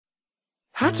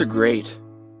Hats are great.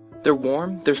 They're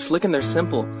warm, they're slick, and they're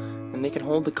simple, and they can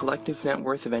hold the collective net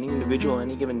worth of any individual on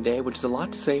any given day, which is a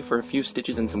lot to say for a few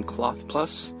stitches and some cloth.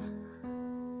 Plus,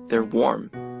 they're warm.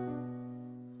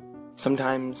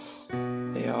 Sometimes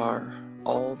they are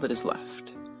all that is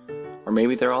left. Or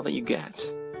maybe they're all that you get.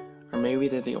 Or maybe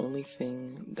they're the only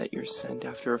thing that you're sent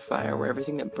after a fire where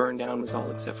everything that burned down was all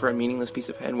except for a meaningless piece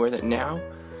of headwear that now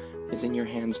is in your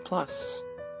hands. Plus,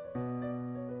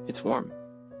 it's warm.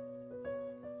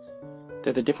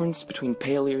 They're the difference between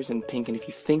pale ears and pink, and if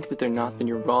you think that they're not, then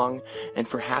you're wrong. And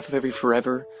for half of every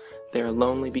forever, they are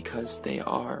lonely because they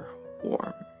are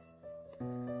warm.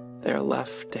 They are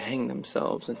left to hang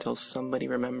themselves until somebody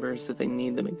remembers that they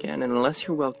need them again, and unless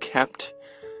you're well kept,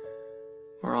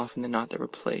 more often than not they're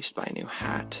replaced by a new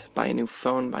hat, by a new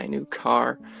phone, by a new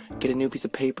car. Get a new piece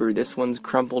of paper, this one's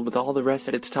crumpled with all the rest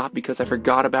at its top because I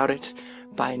forgot about it.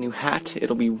 Buy a new hat,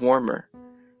 it'll be warmer.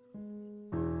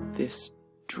 This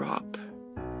drop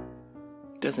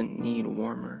doesn't need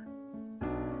warmer.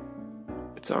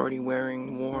 It's already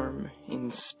wearing warm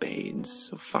in spades,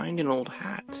 so find an old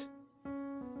hat.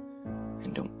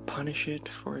 And don't punish it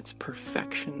for its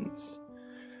perfections.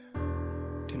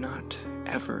 Do not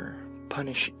ever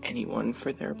punish anyone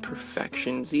for their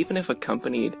perfections, even if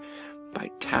accompanied by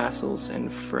tassels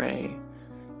and fray.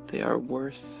 They are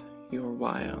worth your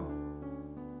while.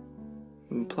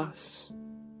 And plus,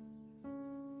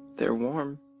 they're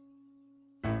warm.